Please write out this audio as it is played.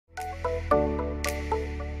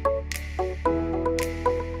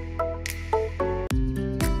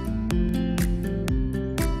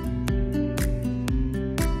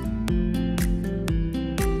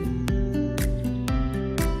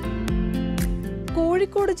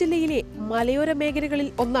കോഴിക്കോട് ജില്ലയിലെ മലയോര മേഖലകളിൽ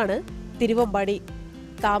ഒന്നാണ് തിരുവമ്പാടി.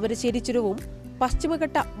 താമരശ്ശേരി ചുരവും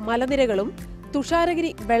പശ്ചിമഘട്ട മലനിരകളും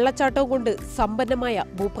തുഷാരഗിരി വെള്ളച്ചാട്ടവും കൊണ്ട് സമ്പന്നമായ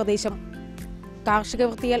ഭൂപ്രദേശം. കാർഷിക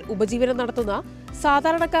വൃത്തിയാൽ ഉപജീവനം നടത്തുന്ന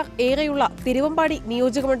സാധാരണക്കാർ ഏറെയുള്ള തിരുവമ്പാടി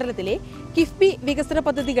നിയോജകമണ്ഡലത്തിലെ കിഫ്ബി വികസന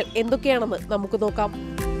പദ്ധതികൾ എന്തൊക്കെയാണെന്ന് നമുക്ക് നോക്കാം.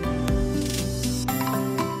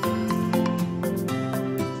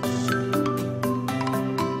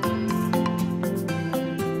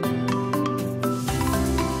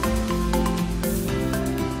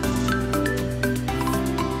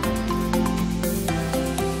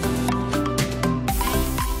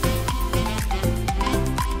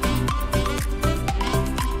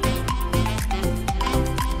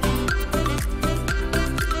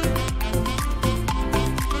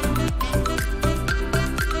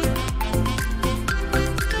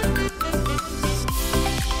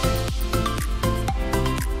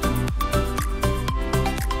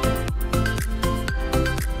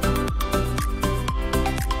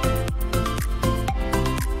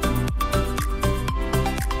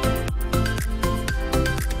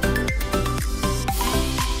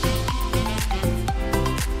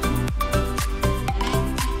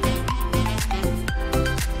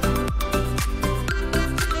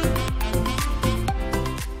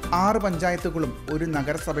 ആറ് പഞ്ചായത്തുകളും ഒരു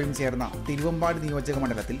നഗരസഭയും ചേർന്ന തിരുവമ്പാടി നിയോജക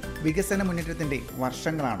മണ്ഡലത്തിൽ വികസന മുന്നേറ്റത്തിന്റെ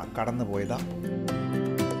വർഷങ്ങളാണ് കടന്നുപോയത്.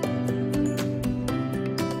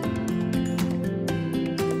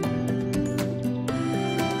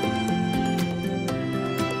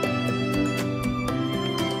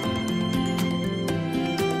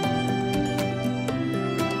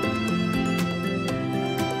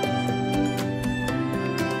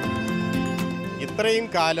 ഇത്രയും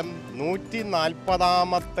കാലം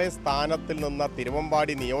 140ാമത്തെ സ്ഥാനത്തിൽ നിന്ന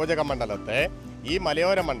തിരുവമ്പാടി നിയോജക മണ്ഡലത്തെ, ഈ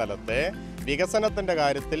മലയോര മണ്ഡലത്തെ വികസനത്തിൻ്റെ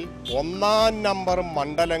കാര്യത്തിൽ 1-ാം നമ്പർ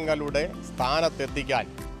മണ്ഡലങ്ങളുടെ സ്ഥാനത്തെത്തിക്കാൻ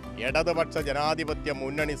ഇടതുപക്ഷ ജനാധിപത്യ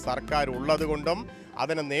മുന്നണി സർക്കാർ ഉള്ളതുകൊണ്ടും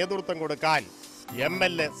അതിന് നേതൃത്വം കൊടുക്കാൻ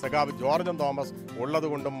MLA സഖാവ് ജോർജ് തോമസ്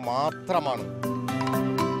ഉള്ളതുകൊണ്ടും മാത്രമാണ്.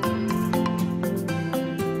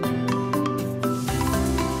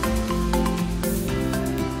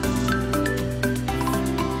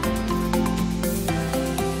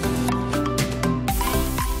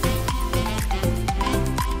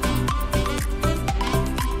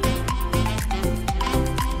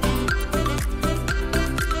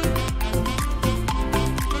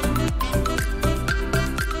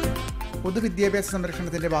 പൊതുവിദ്യാഭ്യാസ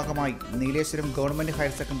സംരക്ഷണത്തിന്റെ ഭാഗമായി Nileshwaram government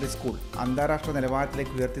higher secondary school അന്താരാഷ്ട്ര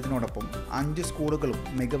നിലവാരത്തിലേക്ക് ഉയർത്തിയതിനോടൊപ്പം 5 സ്കൂളുകളും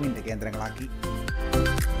മികവിന്റെ കേന്ദ്രങ്ങളാക്കി.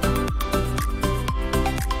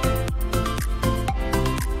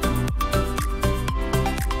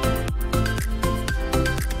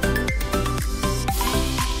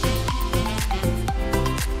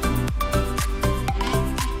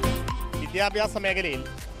 വിദ്യാഭ്യാസ മേഖലയിൽ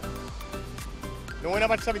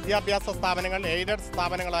ന്യൂനപക്ഷ വിദ്യാഭ്യാസ സ്ഥാപനങ്ങൾ എയ്ഡഡ്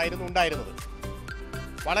സ്ഥാപനങ്ങളായിരുന്നു ഉണ്ടായിരുന്നത്.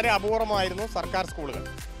 വളരെ അപൂർവമായിരുന്നു സർക്കാർ സ്കൂളുകൾ.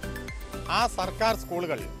 ആ സർക്കാർ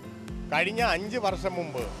സ്കൂളുകൾ കഴിഞ്ഞ 5 വർഷം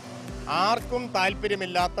മുമ്പ് ആർക്കും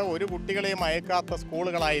താല്പര്യമില്ലാത്ത, ഒരു കുട്ടികളെയും അയക്കാത്ത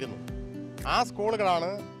സ്കൂളുകളായിരുന്നു. ആ സ്കൂളുകളാണ്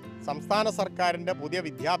സംസ്ഥാന സർക്കാരിൻ്റെ പുതിയ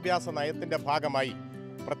വിദ്യാഭ്യാസ നയത്തിൻ്റെ ഭാഗമായി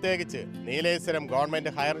പ്രത്യേകിച്ച് Nileshwaram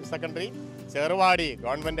government higher secondary, Cheruvadi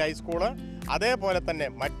government high school, അതേപോലെ തന്നെ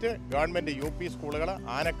മറ്റ് ഗവൺമെൻറ് UP സ്കൂളുകൾ,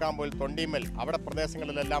 ആനക്കാമ്പൊയിൽ, തൊണ്ടിമൽ അവിടെ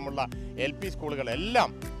പ്രദേശങ്ങളിലെല്ലാമുള്ള LP സ്കൂളുകളെല്ലാം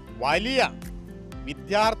വലിയ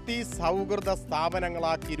വിദ്യാർത്ഥി സൗഹൃദ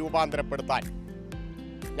സ്ഥാപനങ്ങളാക്കി രൂപാന്തരപ്പെടുത്താൻ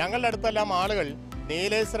ഞങ്ങളുടെ അടുത്തെല്ലാം ആളുകൾ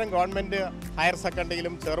നീലേശ്വരം ഗവൺമെൻറ് ഹയർ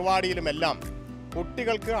സെക്കൻഡറിയിലും ചെറുവാടിയിലുമെല്ലാം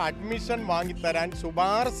കുട്ടികൾക്ക് അഡ്മിഷൻ വാങ്ങിത്തരാൻ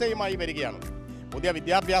ശുപാർശയുമായി വരികയാണ്. പുതിയ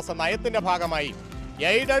വിദ്യാഭ്യാസ നയത്തിൻ്റെ ഭാഗമായി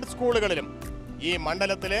എയ്ഡഡ് സ്കൂളുകളിലും, ഈ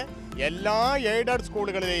മണ്ഡലത്തിലെ എല്ലാ എയ്ഡഡ്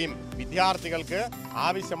സ്കൂളുകളിലെയും വിദ്യാർത്ഥികൾക്ക്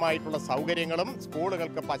ആവശ്യമായിട്ടുള്ള സൗകര്യങ്ങളും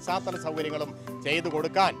സ്കൂളുകൾക്ക് പശ്ചാത്തല സൗകര്യങ്ങളും ചെയ്തു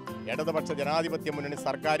കൊടുക്കാൻ ഇടതുപക്ഷ ജനാധിപത്യ മുന്നണി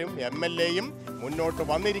സർക്കാരും MLAയും മുന്നോട്ട്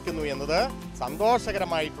വന്നിരിക്കുന്നു എന്നത്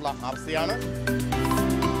സന്തോഷകരമായിട്ടുള്ള അവസ്ഥയാണ്.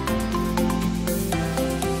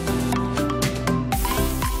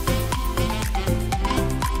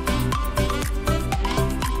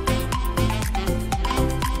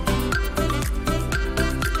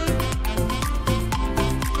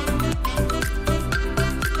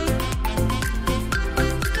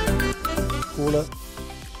 സ്കൂള്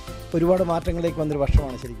ഒരുപാട് മാറ്റങ്ങളിലേക്ക് വന്നൊരു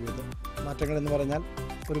വർഷമാണ് ശരിക്കും ഇത്. മാറ്റങ്ങളെന്ന് പറഞ്ഞാൽ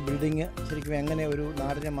ഒരു ബിൽഡിങ് ശരിക്കും എങ്ങനെ ഒരു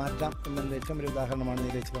നാടിനെ മാറ്റാം എന്നതിൻ്റെ ഏറ്റവും വലിയ ഉദാഹരണമാണ്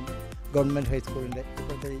നീലേശ്വരം ഗവൺമെൻറ് ഹൈസ്കൂളിൻ്റെ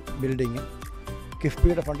ഇപ്പോഴത്തെ ഈ ബിൽഡിങ്.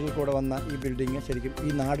 കിഫ്ബിയുടെ ഫണ്ടിൽ കൂടെ വന്ന ഈ ബിൽഡിങ് ശരിക്കും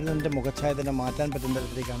ഈ നാടിൻ്റെ മുഖച്ഛായ തന്നെ മാറ്റാൻ പറ്റുന്ന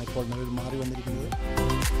തരത്തിലേക്കാണ് ഇപ്പോൾ നിലവിൽ മാറി വന്നിരിക്കുന്നത്.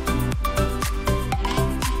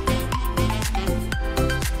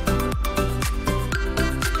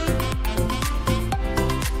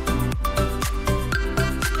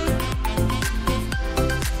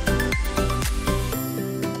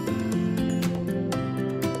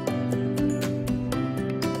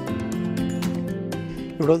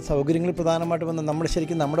 ഇവിടെ സൗകര്യങ്ങൾ പ്രധാനമായിട്ട് വന്ന് നമ്മൾ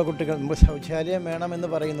ശരിക്കും നമ്മുടെ കുട്ടികൾ നമ്മൾ ശൗചാലയം വേണമെന്ന്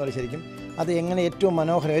പറയുന്ന പോലെ ശരിക്കും അത് എങ്ങനെ ഏറ്റവും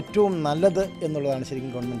മനോഹരം ഏറ്റവും നല്ലത് എന്നുള്ളതാണ് ശരിക്കും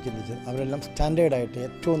ഗവൺമെൻറ് ചിന്തിച്ചത്. അവരെല്ലാം സ്റ്റാൻഡേർഡായിട്ട്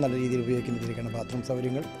ഏറ്റവും നല്ല രീതിയിൽ ഉപയോഗിക്കുന്ന രീതിയിലാണ് ബാത്റൂം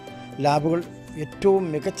സൗകര്യങ്ങൾ, ലാബുകൾ ഏറ്റവും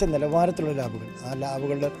മികച്ച നിലവാരത്തിലുള്ള ലാബുകൾ. ആ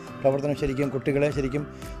ലാബുകളുടെ പ്രവർത്തനം ശരിക്കും കുട്ടികളെ ശരിക്കും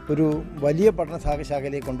ഒരു വലിയ പഠന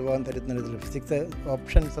ശാഖയിലേക്ക് കൊണ്ടുപോകാൻ തരുന്ന രീതിയിൽ ഫിസിക്സ്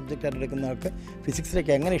ഓപ്ഷൻ സബ്ജക്റ്റായിട്ട് എടുക്കുന്നവർക്ക്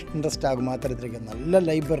ഫിസിക്സിലേക്ക് എങ്ങനെ ഇൻട്രസ്റ്റ് ആകും ആ തരത്തിലേക്ക് നല്ല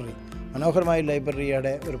ലൈബ്രറി, മനോഹരമായ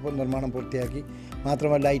ലൈബ്രറിയുടെ ഒരു നിർമ്മാണം പൂർത്തിയാക്കി.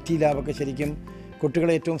 മാത്രമല്ല IT ലാബൊക്കെ ശരിക്കും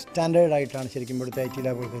കുട്ടികളെ ഏറ്റവും സ്റ്റാൻഡേർഡായിട്ടാണ് ശരിക്കും ഇവിടുത്തെ IT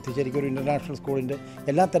ലാബുകൾക്ക് എത്തി. ശരിക്കും ഒരു ഇൻ്റർനാഷണൽ സ്കൂളിൻ്റെ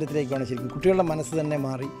എല്ലാ തരത്തിലേക്കുമാണ് ശരിക്കും കുട്ടികളുടെ മനസ്സ് തന്നെ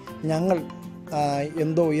മാറി. ഞങ്ങൾ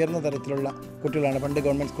എന്തോ ഉയർന്ന തരത്തിലുള്ള കുട്ടികളാണ്, പണ്ട്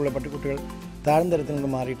ഗവൺമെൻറ് സ്കൂളിലെ കുട്ടികൾ താഴ്ന്ന തരത്തിൽ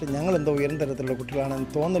നിന്ന് മാറിയിട്ട് ഞങ്ങൾ എന്തോ ഉയർന്ന തരത്തിലുള്ള കുട്ടികളാണെന്ന്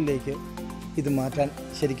തോന്നലിലേക്ക് ഇത് മാറ്റാൻ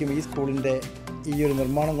ശരിക്കും ഈ സ്കൂളിൻ്റെ ഈ ഒരു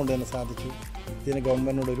നിർമ്മാണം കൊണ്ട് തന്നെ സാധിച്ചു. ഇതിന്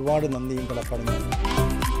ഗവൺമെൻറ്റിനോട് ഒരുപാട് നന്ദിയും കടപ്പാടും.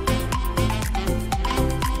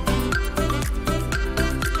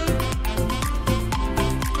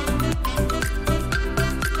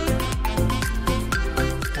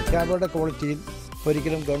 അധ്യാപകരുടെ ക്വാളിറ്റിയിൽ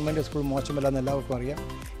ഒരിക്കലും ഗവൺമെൻറ് സ്കൂൾ മോശമല്ലെന്ന് എല്ലാവർക്കും അറിയാം.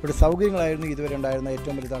 ഇവിടെ സൗകര്യങ്ങളായിരുന്നു ഇതുവരെ ഉണ്ടായിരുന്ന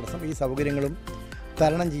ഏറ്റവും വലിയ തടസ്സം. ഈ സൗകര്യങ്ങളും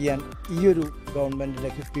തരണം ചെയ്യാൻ ഈ ഒരു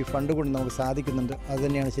ഗവൺമെൻറ്റിൻ്റെ കിഫ്ബി ഫണ്ട് കൊണ്ട് നമുക്ക് സാധിക്കുന്നുണ്ട്.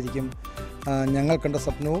 അതുതന്നെയാണ് ശരിക്കും ഞങ്ങൾ കണ്ട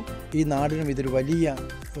സ്വപ്നവും ഈ നാടിനും ഇതൊരു വലിയ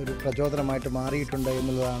ഒരു പ്രചോദനമായിട്ട് മാറിയിട്ടുണ്ട്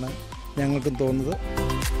എന്നുള്ളതാണ് ഞങ്ങൾക്കും തോന്നുന്നത്.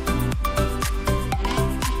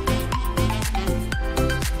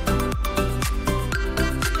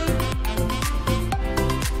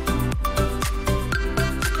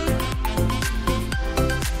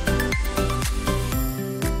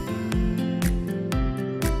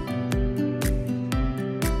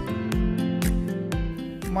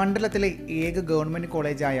 മണ്ഡലത്തിലെ ഏക ഗവൺമെൻറ്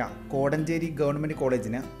കോളേജായ കോടഞ്ചേരി ഗവൺമെൻറ്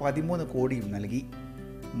കോളേജിന് 13 കോടിയും നൽകി.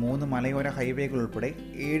 3 മലയോര ഹൈവേകൾ ഉൾപ്പെടെ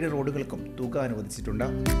 7 റോഡുകൾക്കും തുക അനുവദിച്ചിട്ടുണ്ട്.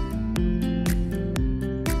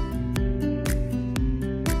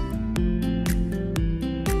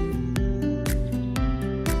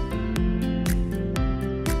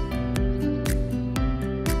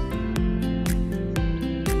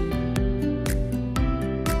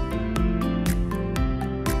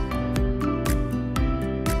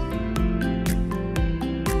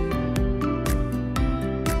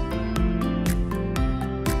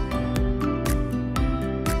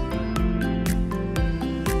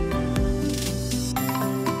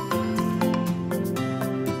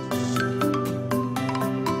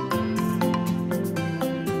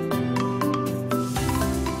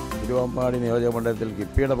 തിരുവമ്പാടി നിയോജകമണ്ഡലത്തിൽ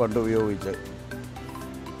കിഫ്ബിയുടെ ഫണ്ട് ഉപയോഗിച്ച്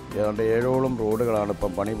ഏതാണ്ട് 7ഓളം റോഡുകളാണ്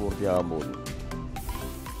ഇപ്പം പണി പൂർത്തിയാകാൻ പോകുന്നത്.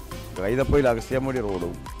 കൈതപ്പൊയിൽ അഗസ്ത്യമൂടി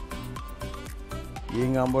റോഡും,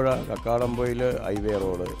 ഈങ്ങാമ്പുഴ കക്കാടംപൊയിൽ ഹൈവേ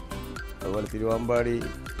റോഡ്, അതുപോലെ തിരുവമ്പാടി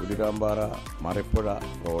പുതിരാമ്പാറ മറിപ്പുഴ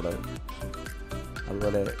റോഡ്,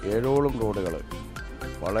 അതുപോലെ 7ഓളം റോഡുകൾ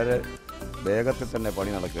വളരെ വേഗത്തിൽ തന്നെ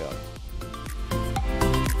പണി നടക്കുകയാണ്.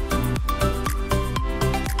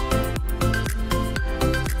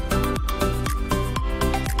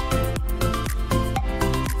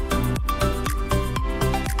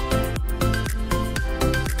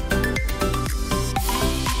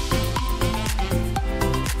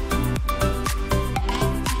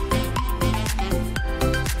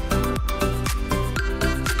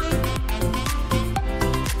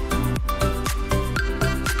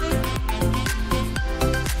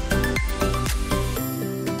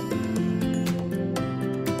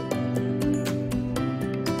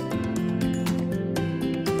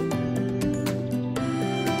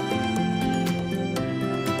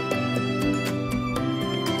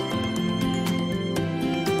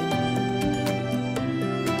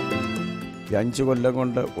 ഈ 5 കൊല്ലം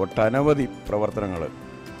കൊണ്ട് ഒട്ടനവധി പ്രവർത്തനങ്ങൾ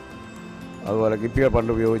അതുപോലെ കിഫ്ബി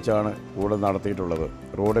ഫണ്ട് ഉപയോഗിച്ചാണ് കൂടുതൽ നടത്തിയിട്ടുള്ളത്.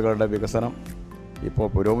 റോഡുകളുടെ വികസനം ഇപ്പോൾ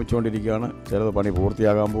പുരോഗമിച്ചുകൊണ്ടിരിക്കുകയാണ്. ചിലത് പണി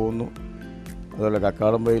പൂർത്തിയാകാൻ പോകുന്നു. അതുപോലെ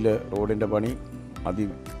കക്കാടംപൊയിൽ റോഡിൻ്റെ പണി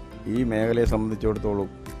ഈ മേഖലയെ സംബന്ധിച്ചിടത്തോളം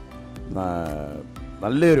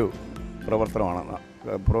നല്ലൊരു പ്രവൃത്തിയാണ്.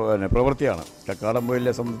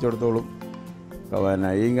 കക്കാടംപൊയിലെ സംബന്ധിച്ചിടത്തോളം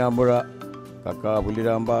ഈങ്ങാമ്പുഴ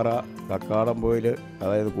പുല്ലിരാമ്പാറ കക്കാടംപൊയിൽ,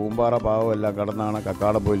 അതായത് കൂമ്പാറ പാവമെല്ലാം കടന്നാണ്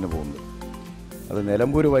കക്കാടംപൊയിലിന് പോകുന്നത്. അത്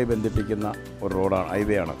നിലമ്പൂരുമായി ബന്ധിപ്പിക്കുന്ന ഒരു റോഡാണ്,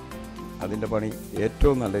 ഹൈവേ ആണ്. അതിൻ്റെ പണി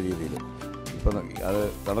ഏറ്റവും നല്ല രീതിയിൽ ഇപ്പം അത്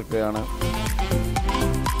നടക്കുകയാണ്.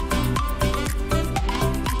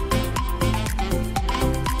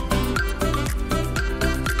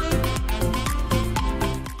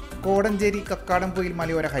 കോടഞ്ചേരി കക്കാടംപൊയിൽ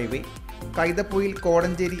മലയോര ഹൈവേ, കൈതപ്പൊയിൽ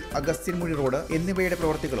കോടഞ്ചേരി അഗസ്ത്യൻമുഴി റോഡ് എന്നിവയുടെ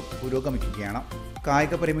പ്രവൃത്തികളും പുരോഗമിക്കുകയാണ്.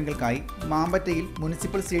 കായിക പ്രേമികൾക്കായി മാമ്പറ്റയിൽ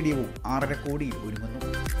മുനിസിപ്പൽ സ്റ്റേഡിയവും 6.5 കോടിയിൽ ഒരുങ്ങുന്നു.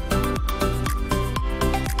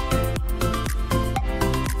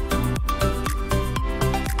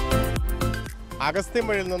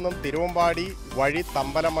 അഗസ്ത്യമഴിയിൽ നിന്നും തിരുവമ്പാടി വഴി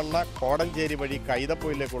തമ്പലമണ്ണ കോടഞ്ചേരി വഴി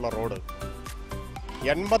കൈതപ്പൊയിലേക്കുള്ള റോഡ്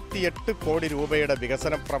 88 കോടി രൂപയുടെ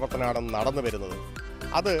വികസന പ്രവർത്തനമാണ് നടന്നു വരുന്നത്.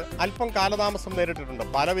 അത് അല്പം കാലതാമസം നേരിട്ടിട്ടുണ്ട്.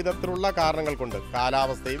 പല വിധത്തിലുള്ള കാരണങ്ങൾ കൊണ്ട്,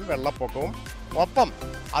 കാലാവസ്ഥയും വെള്ളപ്പൊക്കവും ഒപ്പം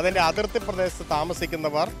അതിൻ്റെ അതിർത്തി പ്രദേശത്ത്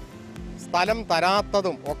താമസിക്കുന്നവർ സ്ഥലം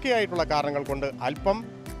തരാത്തതും ഒക്കെയായിട്ടുള്ള കാരണങ്ങൾ കൊണ്ട് അല്പം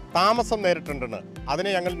താമസം നേരിട്ടിട്ടുണ്ട്. അതിനെ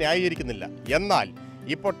ഞങ്ങൾ ന്യായീകരിക്കുന്നില്ല. എന്നാൽ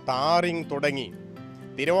ഇപ്പോൾ ടാറിങ് തുടങ്ങി.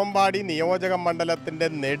 തിരുവമ്പാടി നിയോജക മണ്ഡലത്തിൻ്റെ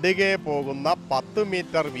നെടുകെ പോകുന്ന 10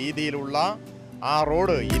 മീറ്റർ വീതിയിലുള്ള ആ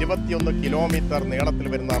റോഡ്, 21 കിലോമീറ്റർ നീളത്തിൽ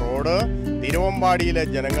വരുന്ന റോഡ് തിരുവമ്പാടിയിലെ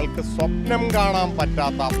ജനങ്ങൾക്ക് സ്വപ്നം കാണാൻ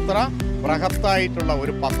പറ്റാത്ത അത്ര ബൃഹത്തായിട്ടുള്ള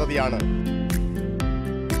ഒരു പദ്ധതിയാണ്.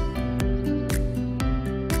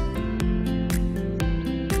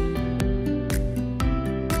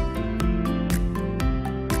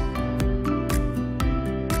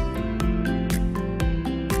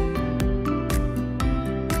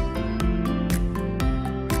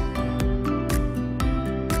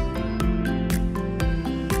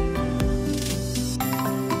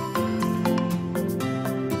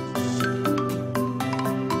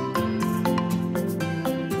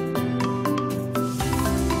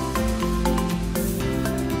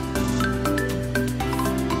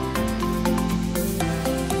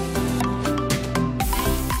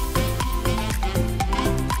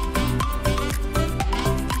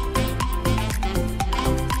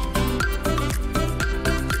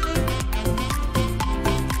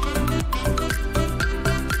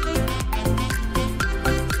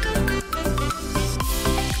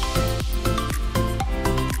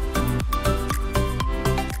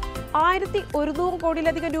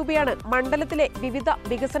 കോടിയിലധികം രൂപയാണ് മണ്ഡലത്തിലെ വിവിധ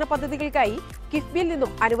വികസന പദ്ധതികൾക്കായി കിഫ്ബിയിൽ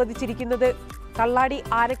നിന്നും അനുവദിച്ചിരിക്കുന്നത്. കള്ളാടി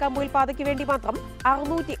ആനക്കാമ്പുയിൽ പാതയ്ക്ക് വേണ്ടി മാത്രം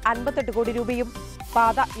 658 കോടി രൂപയും.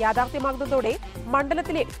 പാത യാഥാർത്ഥ്യമാകുന്നതോടെ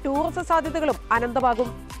മണ്ഡലത്തിലെ ടൂറിസം സാധ്യതകളും അനന്തമാകും.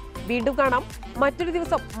 വീണ്ടും കാണാം മറ്റൊരു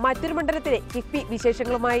ദിവസം മറ്റൊരു മണ്ഡലത്തിലെ കിഫ്ബി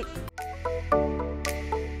വിശേഷങ്ങളുമായി.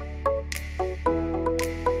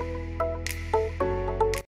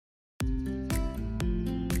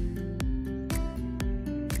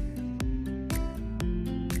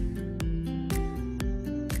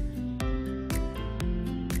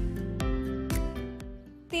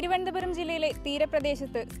 തിരുവനന്തപുരം ജില്ലയിലെ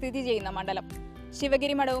തീരപ്രദേശത്ത് സ്ഥിതി ചെയ്യുന്ന മണ്ഡലം.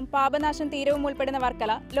 ശിവഗിരി മഠവും പാപനാശം തീരവും ഉൾപ്പെടുന്ന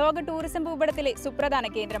വർക്കല ലോക ടൂറിസം ഭൂപടത്തിലെ സുപ്രധാന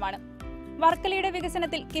കേന്ദ്രമാണ്. വർക്കലയുടെ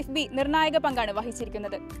വികസനത്തിൽ കിഫ്ബി നിർണായക പങ്കാണ്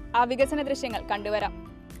വഹിച്ചിരിക്കുന്നത്. ആ വികസന ദൃശ്യങ്ങൾ കണ്ടുവരാം.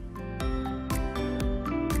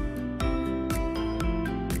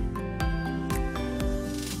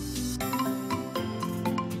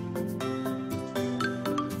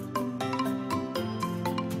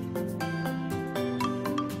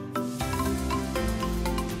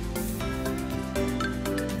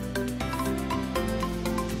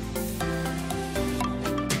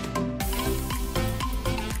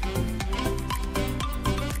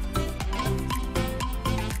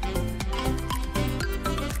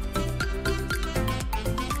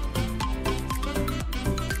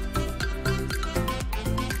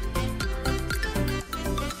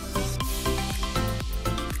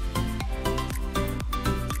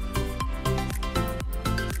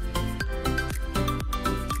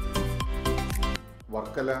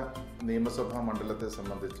 വർക്കല നിയമസഭാ മണ്ഡലത്തെ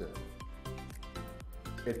സംബന്ധിച്ച്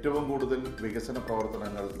ഏറ്റവും കൂടുതൽ വികസന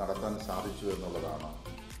പ്രവർത്തനങ്ങൾ നടത്താൻ സാധിച്ചു എന്നുള്ളതാണ്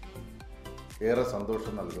ഏറെ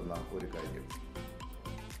സന്തോഷം നൽകുന്ന ഒരു കാര്യം.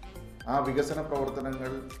 ആ വികസന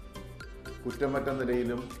പ്രവർത്തനങ്ങൾ കുറ്റമറ്റ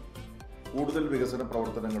നിലയിലും കൂടുതൽ വികസന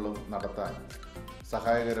പ്രവർത്തനങ്ങളും നടത്താൻ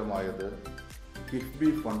സഹായകരമായത്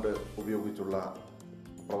കിഫ്ബി ഫണ്ട് ഉപയോഗിച്ചുള്ള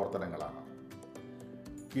പ്രവർത്തനങ്ങളാണ്.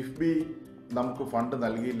 കിഫ്ബി നമുക്ക് ഫണ്ട്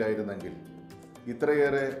നൽകിയില്ലായിരുന്നെങ്കിൽ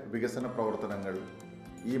ഇത്രയേറെ വികസന പ്രവർത്തനങ്ങൾ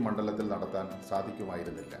ഈ മണ്ഡലത്തിൽ നടത്താൻ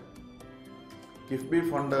സാധിക്കുമായിരുന്നില്ല. കിഫ്ബി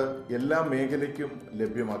ഫണ്ട് എല്ലാ മേഖലയ്ക്കും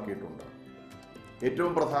ലഭ്യമാക്കിയിട്ടുണ്ട്.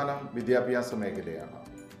 ഏറ്റവും പ്രധാനം വിദ്യാഭ്യാസ മേഖലയാണ്.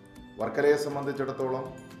 വർക്കലയെ സംബന്ധിച്ചിടത്തോളം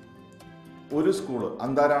ഒരു സ്കൂൾ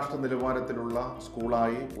അന്താരാഷ്ട്ര നിലവാരത്തിലുള്ള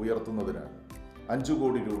സ്കൂളായി ഉയർത്തുന്നതിന് 5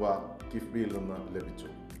 കോടി രൂപ കിഫ്ബിയിൽ നിന്ന് ലഭിച്ചു.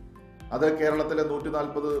 അത് കേരളത്തിലെ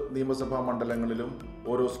 140 നിയമസഭാ മണ്ഡലങ്ങളിലും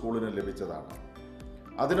ഓരോ സ്കൂളിനും ലഭിച്ചതാണ്.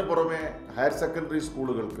 അതിനു പുറമെ ഹയർ സെക്കൻഡറി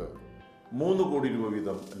സ്കൂളുകൾക്ക് 3 കോടി രൂപ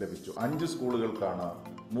വീതം ലഭിച്ചു. 5 സ്കൂളുകൾക്കാണ്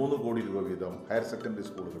 3 കോടി രൂപ വീതം ഹയർ സെക്കൻഡറി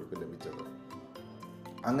സ്കൂളുകൾക്ക് ലഭിച്ചത്.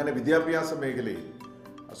 അങ്ങനെ വിദ്യാഭ്യാസ മേഖലയിൽ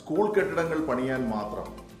സ്കൂൾ കെട്ടിടങ്ങൾ പണിയാൻ മാത്രം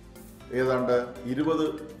ഏതാണ്ട് 20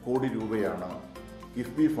 കോടി രൂപയാണ്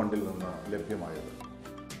കിഫ്ബി ഫണ്ടിൽ നിന്ന് ലഭ്യമായത്.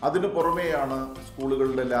 അതിനു പുറമെയാണ്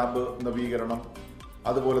സ്കൂളുകളുടെ ലാബ് നവീകരണം,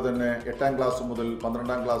 അതുപോലെ തന്നെ 8ാം ക്ലാസ് മുതൽ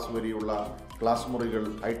 12ാം ക്ലാസ് വരെയുള്ള ക്ലാസ് മുറികൾ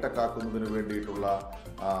ഹൈടെക് ആക്കുന്നതിന് വേണ്ടിയിട്ടുള്ള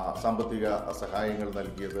സാമ്പത്തിക സഹായങ്ങൾ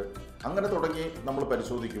നൽകിയത്. അങ്ങനെ തുടങ്ങി നമ്മൾ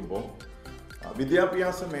പരിശോധിക്കുമ്പോൾ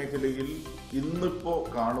വിദ്യാഭ്യാസ മേഖലയിൽ ഇന്നിപ്പോൾ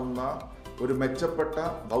കാണുന്ന ഒരു മെച്ചപ്പെട്ട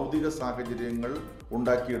ഭൗതിക സാഹചര്യങ്ങൾ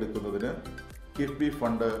ഉണ്ടാക്കിയെടുക്കുന്നതിന് കിഫ്ബി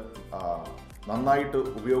ഫണ്ട് നന്നായിട്ട്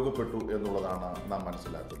ഉപയോഗപ്പെട്ടു എന്നുള്ളതാണ് നാം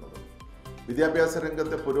മനസ്സിലാക്കുന്നത്. വിദ്യാഭ്യാസ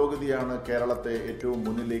രംഗത്തെ പുരോഗതിയാണ് കേരളത്തെ ഏറ്റവും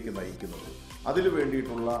മുന്നിലേക്ക് നയിക്കുന്നത്. അതിനു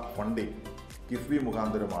വേണ്ടിയിട്ടുള്ള ഫണ്ടിങ് കിഫ്ബി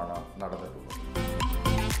മുഖാന്തരമാണ് നടന്നിട്ടുള്ളത്.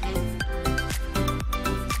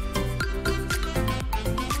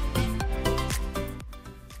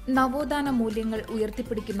 നവോത്ഥാന മൂല്യങ്ങൾ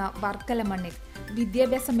ഉയർത്തിപ്പിടിക്കുന്ന വർക്കല മണ്ണിൽ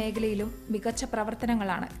വിദ്യാഭ്യാസ മേഖലയിലും മികച്ച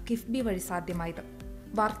പ്രവർത്തനങ്ങളാണ് കിഫ്ബി വഴി സാധ്യമായത്.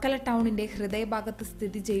 വർക്കല ടൗണിന്റെ ഹൃദയഭാഗത്ത്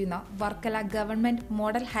സ്ഥിതി ചെയ്യുന്ന Varkala government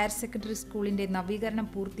model higher secondary സ്കൂളിന്റെ നവീകരണം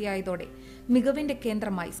പൂർത്തിയായതോടെ മികവിന്റെ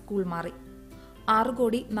കേന്ദ്രമായി സ്കൂൾ മാറി.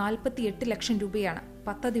 6,48,00,000 രൂപയാണ്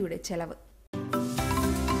പദ്ധതിയുടെ ചെലവ്.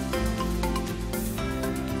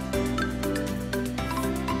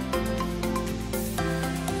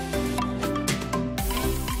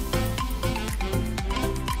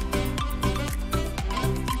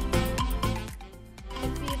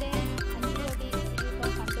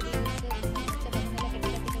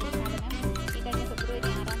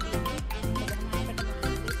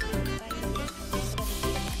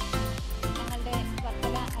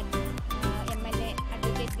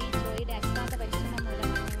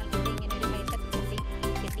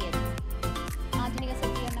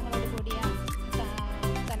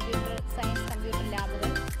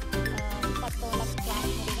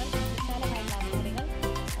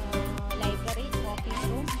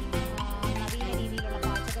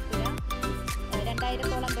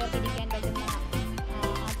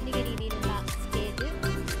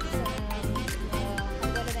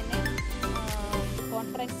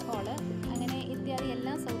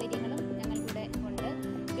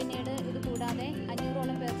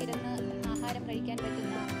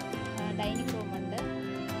 ഡൈനിങ് റൂമുണ്ട്.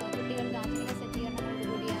 കുട്ടികൾക്ക് ആധുനിക സജ്ജീകരണങ്ങളോട്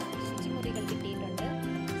കൂടിയ ശുചിമുറികൾ കിട്ടിയിട്ടുണ്ട്.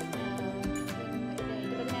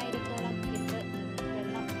 20,000-ഓളം ലിറ്റർ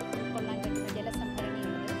വെള്ളം ഉൾക്കൊള്ളാൻ പറ്റുന്ന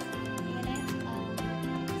ജലസംഭരണിയുണ്ട്. ഇങ്ങനെ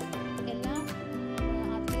എല്ലാ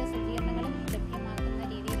ആധുനിക സജ്ജീകരണങ്ങളും ലഭ്യമാക്കുന്ന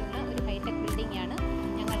രീതിയിലുള്ള ഒരു ഹൈടെക് ബിൽഡിംഗാണ്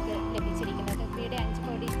ഞങ്ങൾക്ക് ലഭിച്ചിരിക്കുന്നത്. കിഫ്ബിയുടെ 5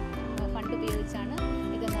 കോടി ഫണ്ട് ഉപയോഗിച്ചാണ്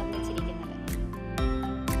ഇത് നിർമ്മിച്ചിരിക്കുന്നത്.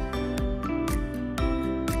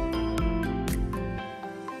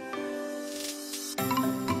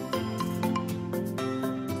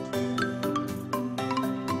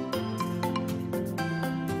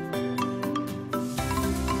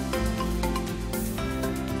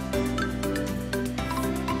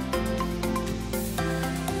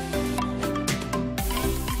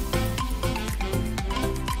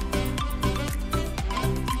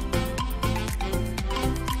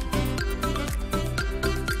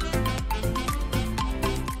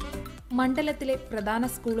 മണ്ഡലത്തിലെ പ്രധാന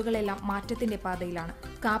സ്കൂളുകളെല്ലാം മാറ്റത്തിന്റെ പാതയിലാണ്.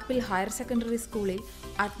 കാപ്പിൽ ഹയർ സെക്കൻഡറി സ്കൂളിൽ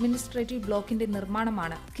അഡ്മിനിസ്ട്രേറ്റീവ് ബ്ലോക്കിന്റെ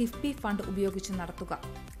നിർമ്മാണമാണ് കിഫ്ബി ഫണ്ട് ഉപയോഗിച്ച് നടത്തുക.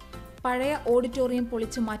 പഴയ ഓഡിറ്റോറിയം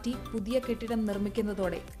പൊളിച്ചു മാറ്റി പുതിയ കെട്ടിടം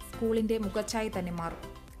നിർമ്മിക്കുന്നതോടെ സ്കൂളിന്റെ മുഖച്ഛായ തന്നെ മാറും.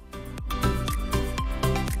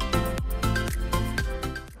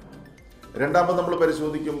 രണ്ടാമത് നമ്മൾ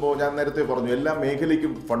പരിശോധിക്കുമ്പോൾ ഞാൻ നേരത്തെ പറഞ്ഞു എല്ലാ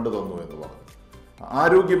മേഖലയ്ക്കും ഫണ്ട് തന്നു എന്ന് പറഞ്ഞു.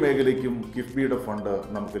 ആരോഗ്യ മേഖലയ്ക്കും കിഫ്ബിയുടെ ഫണ്ട്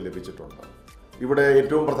നമുക്ക് ലഭിച്ചിട്ടുണ്ട്. ഇവിടെ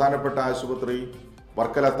ഏറ്റവും പ്രധാനപ്പെട്ട ആശുപത്രി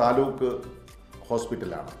വർക്കല താലൂക്ക്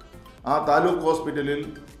ഹോസ്പിറ്റലാണ്. ആ താലൂക്ക് ഹോസ്പിറ്റലിൽ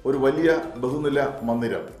ഒരു വലിയ ബഹുനില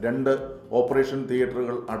മന്ദിരം, 2 ഓപ്പറേഷൻ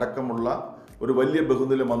തിയേറ്ററുകൾ അടക്കമുള്ള ഒരു വലിയ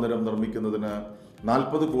ബഹുനില മന്ദിരം നിർമ്മിക്കുന്നതിന്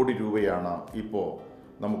 40 കോടി രൂപയാണ് ഇപ്പോൾ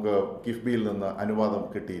നമുക്ക് കിഫ്ബിയിൽ നിന്ന് അനുവാദം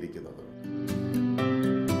കിട്ടിയിരിക്കുന്നത്.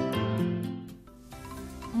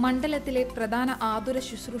 മണ്ഡലത്തിലെ പ്രധാന ആതുര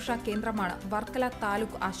ശുശ്രൂഷ കേന്ദ്രമാണ് വർക്കല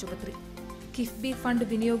താലൂക്ക് ആശുപത്രി. കിഫ്ബി ഫണ്ട്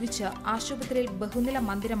വിനിയോഗിച്ച് ആശുപത്രിയിൽ ബഹുനില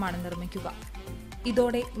മന്ദിരമാണ് നിർമ്മിക്കുക.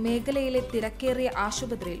 ഇതോടെ മേഖലയിലെ തിരക്കേറിയ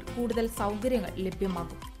ആശുപത്രിയിൽ കൂടുതൽ സൗകര്യങ്ങൾ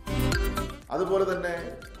ലഭ്യമാകും. അതുപോലെ തന്നെ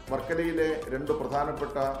വർക്കലയിലെ 2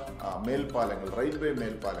 പ്രധാനപ്പെട്ട മേൽപ്പാലങ്ങൾ, റെയിൽവേ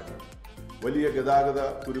മേൽപ്പാലങ്ങൾ, വലിയ ഗതാഗത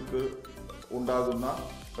കുരുക്ക് ഉണ്ടാകുന്ന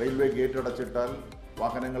റെയിൽവേ ഗേറ്റ് അടച്ചിട്ടാൽ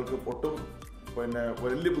വാഹനങ്ങൾക്ക് ഒട്ടും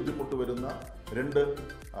വലിയ ബുദ്ധിമുട്ട് വരുന്ന 2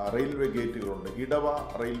 റെയിൽവേ ഗേറ്റുകളുണ്ട്. ഇടവ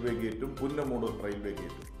റെയിൽവേ ഗേറ്റും പുന്നമൂട് റെയിൽവേ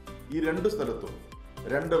ഗേറ്റും. ഈ 2 സ്ഥലത്തും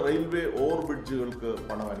 2 റെയിൽവേ ഓവർ ബ്രിഡ്ജുകൾക്ക്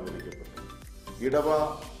പണം അനുവദിക്കപ്പെട്ടു. ഇടവ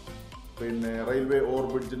റെയിൽവേ ഓവർ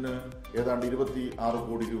ബ്രിഡ്ജിന് ഏതാണ്ട് 26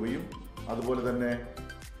 കോടി രൂപയും അതുപോലെ തന്നെ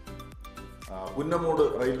പുന്നമൂട്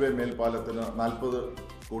റെയിൽവേ മേൽപ്പാലത്തിന് 40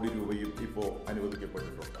 കോടി രൂപയും ഇപ്പോൾ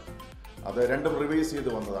അനുവദിക്കപ്പെട്ടിട്ടുണ്ട്. അത് രണ്ടും റിവൈസ്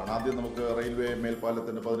ചെയ്ത് വന്നതാണ്. ആദ്യം നമുക്ക് റെയിൽവേ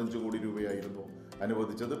മേൽപ്പാലത്തിന് 15 കോടി രൂപയായിരുന്നു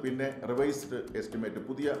അനുവദിച്ചത്. പിന്നെ റിവൈസ്ഡ് എസ്റ്റിമേറ്റ്,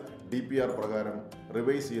 പുതിയ DPR പ്രകാരം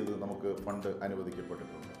റിവൈസ് ചെയ്ത് നമുക്ക് ഫണ്ട്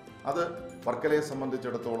അനുവദിക്കപ്പെട്ടിട്ടുണ്ട്. അത് വർക്കലയെ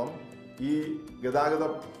സംബന്ധിച്ചിടത്തോളം ഈ ഗതാഗത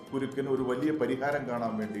കുരുക്കിന് ഒരു വലിയ പരിഹാരം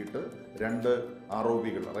കാണാൻ വേണ്ടിയിട്ട് 2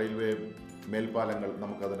 ROBകൾ, റെയിൽവേ മേൽപ്പാലങ്ങൾ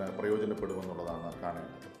നമുക്കതിന് പ്രയോജനപ്പെടുമെന്നുള്ളതാണ്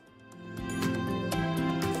കാണേണ്ടത്.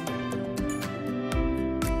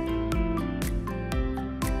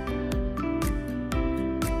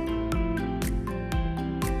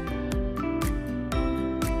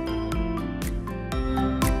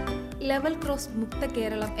 ലെവൽ ക്രോസ് മുക്ത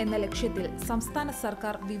കേരളം എന്ന ലക്ഷ്യത്തിൽ സംസ്ഥാന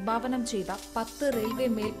സർക്കാർ വിഭാവനം ചെയ്ത 10 റെയിൽവേ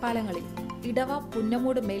മേൽപ്പാലങ്ങളിൽ ഇടവ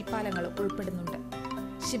പുന്നമൂട് മേൽപ്പാലങ്ങളും ഉൾപ്പെടുന്നുണ്ട്.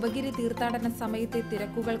 ശിവഗിരി തീർത്ഥാടന സമയത്തെ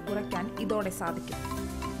തിരക്കുകൾ കുറയ്ക്കാൻ ഇതോടെ സാധിക്കും.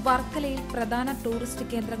 വർക്കലയിൽ പ്രധാന ടൂറിസ്റ്റ്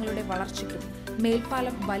കേന്ദ്രങ്ങളുടെ വളർച്ചയ്ക്കും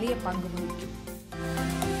മേൽപ്പാലം വലിയ പങ്ക് വഹിക്കും.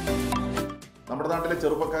 നമ്മുടെ നാട്ടിലെ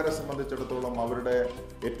ചെറുപ്പക്കാരെ സംബന്ധിച്ചിടത്തോളം അവരുടെ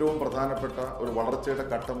ഏറ്റവും പ്രധാനപ്പെട്ട ഒരു വളർച്ചയുടെ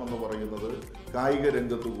ഘട്ടമെന്ന് പറയുന്നത് കായിക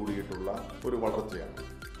രംഗത്ത് കൂടിയിട്ടുള്ള ഒരു വളർച്ചയാണ്.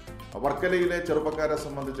 വർക്കലയിലെ ചെറുപ്പക്കാരെ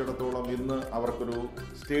സംബന്ധിച്ചിടത്തോളം ഇന്ന് അവർക്കൊരു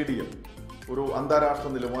സ്റ്റേഡിയം, ഒരു അന്താരാഷ്ട്ര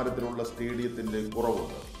നിലവാരത്തിലുള്ള സ്റ്റേഡിയത്തിൻ്റെ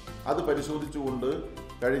കുറവുണ്ട്. അത് പരിശോധിച്ചുകൊണ്ട്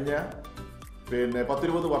കഴിഞ്ഞ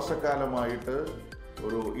 10-20 വർഷക്കാലമായിട്ട്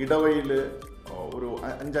ഒരു ഇടവയിൽ ഒരു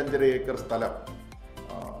 5-5.5 ഏക്കർ സ്ഥലം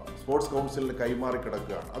സ്പോർട്സ് കൗൺസിലിന് കൈമാറി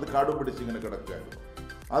കിടക്കുകയാണ്. അത് കാടും പിടിച്ചിങ്ങനെ കിടക്കുകയായിരുന്നു.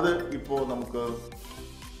 അത് ഇപ്പോൾ നമുക്ക്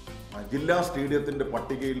ജില്ലാ സ്റ്റേഡിയത്തിൻ്റെ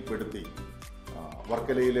പട്ടികയിൽപ്പെടുത്തി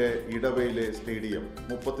വർക്കലയിലെ ഇടവയിലെ സ്റ്റേഡിയം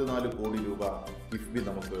 34 കോടി രൂപ കിഫ്ബി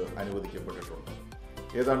നമുക്ക് അനുവദിക്കപ്പെട്ടിട്ടുണ്ട്.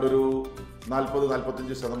 ഏതാണ്ട് ഒരു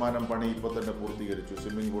 40-45% പണി ഇപ്പോൾ തന്നെ പൂർത്തീകരിച്ചു.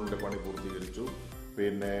 സ്വിമ്മിംഗ് പൂളിൻ്റെ പണി പൂർത്തീകരിച്ചു.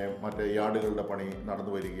 മറ്റേ യാർഡുകളുടെ പണി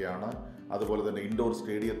നടന്നു വരികയാണ്. അതുപോലെ തന്നെ ഇൻഡോർ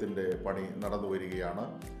സ്റ്റേഡിയത്തിൻ്റെ പണി നടന്നു വരികയാണ്.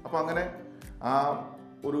 അപ്പോൾ അങ്ങനെ ആ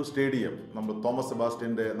ഒരു സ്റ്റേഡിയം നമ്മൾ തോമസ്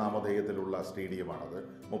സെബാസ്റ്റ്യൻ്റെ നാമധേയത്തിലുള്ള സ്റ്റേഡിയമാണത്.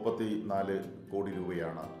 34 കോടി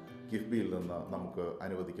രൂപയാണ് കിഫ്ബിയിൽ നിന്ന് നമുക്ക്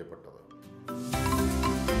അനുവദിക്കപ്പെട്ടത്.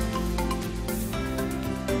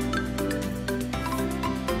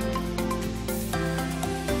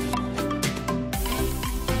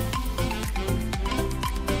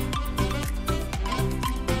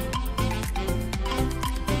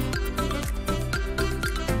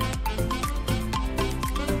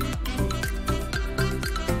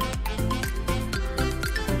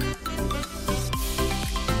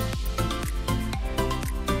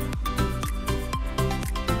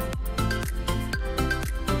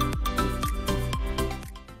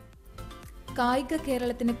 കായിക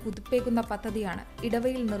കേരളത്തിന് കുതിപ്പേകുന്ന പദ്ധതിയാണ്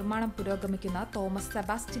ഇടവയിൽ നിർമ്മാണം പുരോഗമിക്കുന്ന Thomas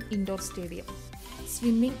Sebastian indoor stadium.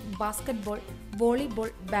 Swimming, basketball, volleyball,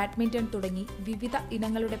 badminton തുടങ്ങി വിവിധ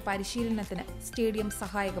ഇനങ്ങളുടെ പരിശീലനത്തിന് സ്റ്റേഡിയം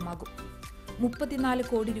സഹായകമാകും. 34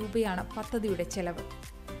 കോടി രൂപയാണ് പദ്ധതിയുടെ ചെലവ്.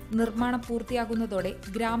 നിർമ്മാണം പൂർത്തിയാകുന്നതോടെ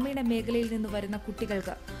ഗ്രാമീണ മേഖലയിൽ നിന്ന് വരുന്ന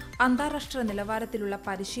കുട്ടികൾക്ക് അന്താരാഷ്ട്ര നിലവാരത്തിലുള്ള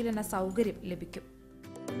പരിശീലന സൗകര്യം ലഭിക്കും.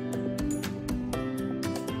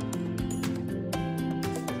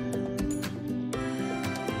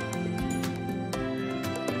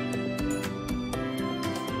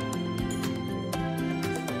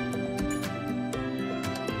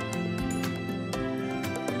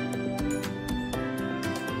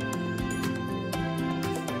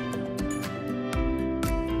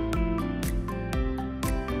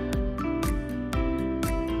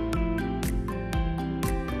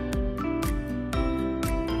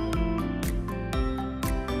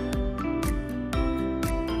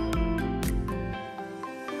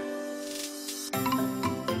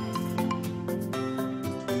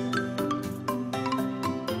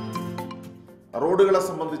 റോഡുകളെ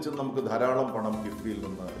സംബന്ധിച്ച് നമുക്ക് ധാരാളം പണം കിഫ്ബിയിൽ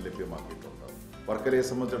നിന്ന് ലഭ്യമാക്കിയിട്ടുണ്ട്. വർക്കലയെ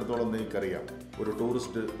സംബന്ധിച്ചിടത്തോളം നിങ്ങൾക്കറിയാം, ഒരു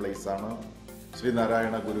ടൂറിസ്റ്റ് പ്ലേസാണ്.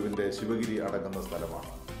 ശ്രീനാരായണ ഗുരുവിൻ്റെ ശിവഗിരി അടങ്ങുന്ന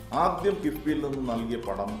സ്ഥലമാണ്. ആദ്യം കിഫ്ബിയിൽ നിന്ന് നൽകിയ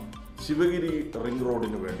പണം ശിവഗിരി റിംഗ്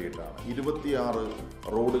റോഡിന് വേണ്ടിയിട്ടാണ്. 26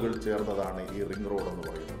 റോഡുകൾ ചേർന്നതാണ് ഈ റിംഗ് റോഡ് എന്ന്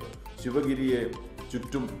പറയുന്നത്. ശിവഗിരിയെ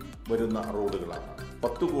ചുറ്റും വരുന്ന റോഡുകളാണ്.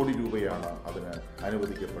 10 കോടി രൂപയാണ് അതിന്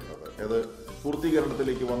അനുവദിക്കപ്പെട്ടത്. അത്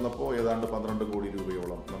പൂർത്തീകരണത്തിലേക്ക് വന്നപ്പോൾ ഏതാണ്ട് 12 കോടി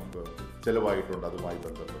രൂപയോളം നമുക്ക് ചിലവായിട്ടുണ്ട് അതുമായി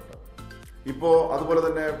ബന്ധപ്പെട്ട്. ഇപ്പോൾ അതുപോലെ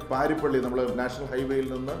തന്നെ പാരിപ്പള്ളി, നമ്മൾ നാഷണൽ ഹൈവേയിൽ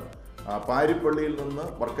നിന്ന് പാരിപ്പള്ളിയിൽ നിന്ന്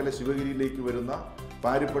വർക്കല ശിവഗിരിയിലേക്ക് വരുന്ന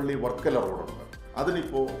പാരിപ്പള്ളി വർക്കല റോഡുണ്ട്.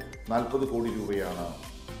 അതിനിപ്പോൾ 40 കോടി രൂപയാണ്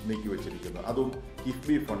നീക്കിവെച്ചിരിക്കുന്നത്. അതും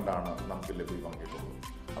കിഫ്ബി ഫണ്ടാണ് നമുക്ക് ലഭ്യമാക്കിയിട്ടുള്ളത്.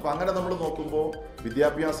 അപ്പോൾ അങ്ങനെ നമ്മൾ നോക്കുമ്പോൾ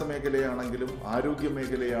വിദ്യാഭ്യാസ മേഖലയാണെങ്കിലും ആരോഗ്യ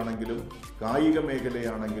മേഖലയാണെങ്കിലും കായിക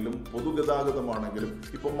മേഖലയാണെങ്കിലും പൊതുഗതാഗതമാണെങ്കിലും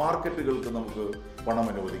ഇപ്പോൾ മാർക്കറ്റുകൾക്ക് നമുക്ക് പണം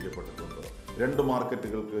അനുവദിക്കപ്പെട്ടിട്ടുണ്ട്. 2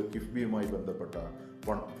 മാർക്കറ്റുകൾക്ക് കിഫ്ബിയുമായി ബന്ധപ്പെട്ട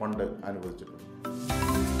ഫണ്ട് അനുവദിച്ചിട്ടുണ്ട്.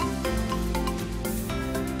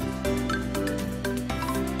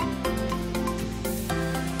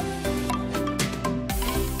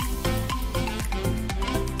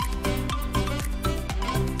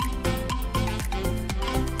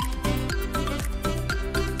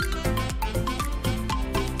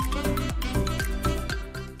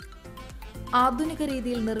 ആധുനിക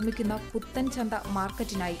രീതിയിൽ നിർമ്മിക്കുന്ന പുത്തൻ ചന്ത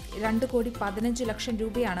മാർക്കറ്റിനായി 2,15 ലക്ഷം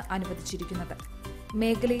രൂപയാണ് അനുവദിച്ചിരിക്കുന്നത്.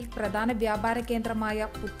 മേഖലയിൽ പ്രധാന വ്യാപാര കേന്ദ്രമായ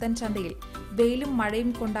പുത്തൻ ചന്തയിൽ വെയിലും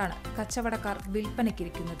മഴയും കൊണ്ടാണ് കച്ചവടക്കാർ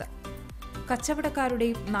വിൽപ്പനയ്ക്കിരിക്കുന്നത്.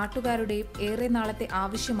 കച്ചവടക്കാരുടെയും നാട്ടുകാരുടെയും ഏറെ നാളത്തെ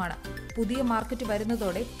ആവശ്യമാണ് പുതിയ മാർക്കറ്റ്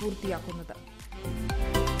വരുന്നതോടെ പൂർത്തിയാക്കുന്നത്.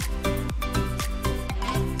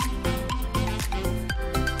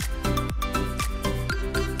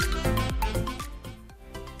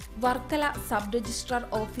 വർക്കല സബ് രജിസ്ട്രാർ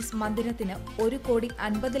ഓഫീസ് മന്ദിരത്തിന്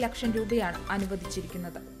 1,50,00,000 രൂപയാണ്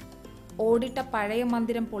അനുവദിച്ചിരിക്കുന്നത്. ഓടിട്ട പഴയ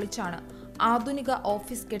മന്ദിരം പൊളിച്ചാണ് ആധുനിക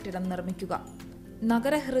ഓഫീസ് കെട്ടിടം നിർമ്മിക്കുക.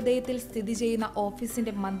 നഗരഹൃദയത്തിൽ സ്ഥിതി ചെയ്യുന്ന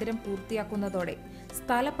ഓഫീസിന്റെ മന്ദിരം പൂർത്തിയാക്കുന്നതോടെ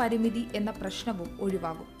സ്ഥലപരിമിതി എന്ന പ്രശ്നവും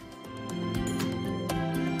ഒഴിവാകും.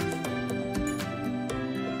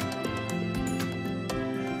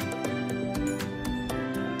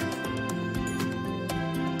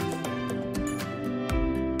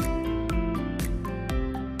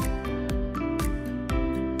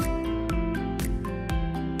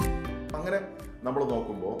 അങ്ങനെ നമ്മൾ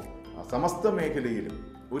നോക്കുമ്പോൾ സമസ്ത മേഖലയിലും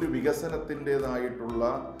ഒരു വികസനത്തിൻ്റെതായിട്ടുള്ള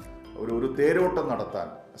ഒരു തേരോട്ടം നടത്താൻ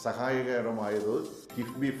സഹായകരമായത്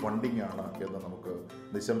കിഫ്ബി ഫണ്ടിംഗ് ആണ് എന്ന് നമുക്ക്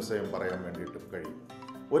നിസ്സംശയം പറയാൻ വേണ്ടിയിട്ടും കഴിയും.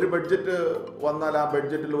 ഒരു ബഡ്ജറ്റ് വന്നാൽ ആ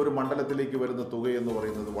ബഡ്ജറ്റിൽ ഒരു മണ്ഡലത്തിലേക്ക് വരുന്ന തുകയെന്ന്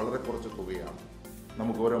പറയുന്നത് വളരെ കുറച്ച് തുകയാണ്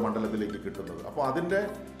നമുക്ക് ഓരോ മണ്ഡലത്തിലേക്ക് കിട്ടുന്നത്. അപ്പോൾ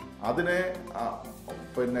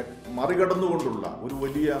അതിനെ മറികടന്നുകൊണ്ടുള്ള ഒരു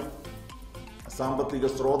വലിയ സാമ്പത്തിക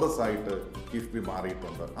സ്രോതസ്സായിട്ട് കിഫ്ബി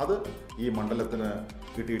മാറിയിട്ടുണ്ട്. അത് ഈ മണ്ഡലത്തിന്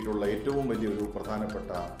കിട്ടിയിട്ടുള്ള ഏറ്റവും വലിയൊരു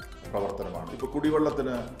പ്രധാനപ്പെട്ട പ്രവർത്തനമാണ്. ഇപ്പോൾ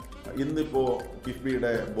കുടിവെള്ളത്തിന് ഇന്നിപ്പോൾ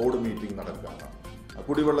കിഫ്ബിയുടെ ബോർഡ് മീറ്റിംഗ് നടക്കുകയാണ്.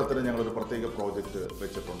 കുടിവെള്ളത്തിന് ഞങ്ങളൊരു പ്രത്യേക പ്രോജക്റ്റ്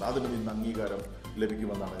വെച്ചിട്ടുണ്ട്. അതിന് ഇന്ന് അംഗീകാരം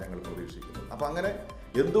ലഭിക്കുമെന്നാണ് ഞങ്ങൾ പ്രതീക്ഷിക്കുന്നത്. അപ്പോൾ അങ്ങനെ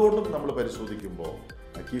എന്തുകൊണ്ടും നമ്മൾ പരിശോധിക്കുമ്പോൾ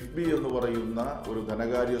കിഫ്ബി എന്ന് പറയുന്ന ഒരു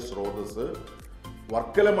ധനകാര്യ സ്രോതസ്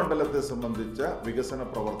വർക്കല മണ്ഡലത്തെ സംബന്ധിച്ച വികസന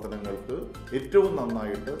പ്രവർത്തനങ്ങൾക്ക് ഏറ്റവും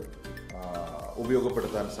നന്നായിട്ട്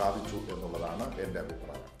ഉപയോഗപ്പെടുത്താൻ സാധിച്ചു എന്നുള്ളതാണ് എൻ്റെ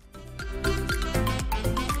അഭിപ്രായം.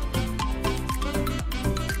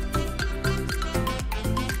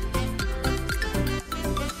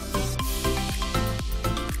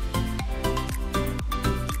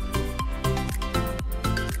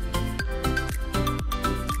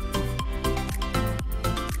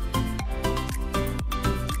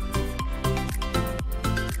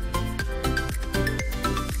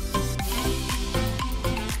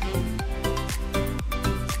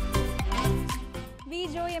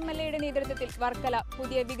 നേതൃത്വത്തിൽ വർക്കല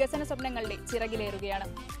പുതിയ വികസന സ്വപ്നങ്ങളുടെ ചിറകിലേറുകയാണ്.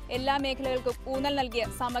 എല്ലാ മേഖലകൾക്കും ഊന്നൽ നൽകിയ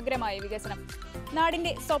സമഗ്രമായ വികസനം.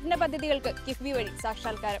 നാടിന്റെ സ്വപ്ന പദ്ധതികൾക്ക് കിഫ്ബി വഴി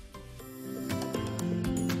സാക്ഷാത്കാരം.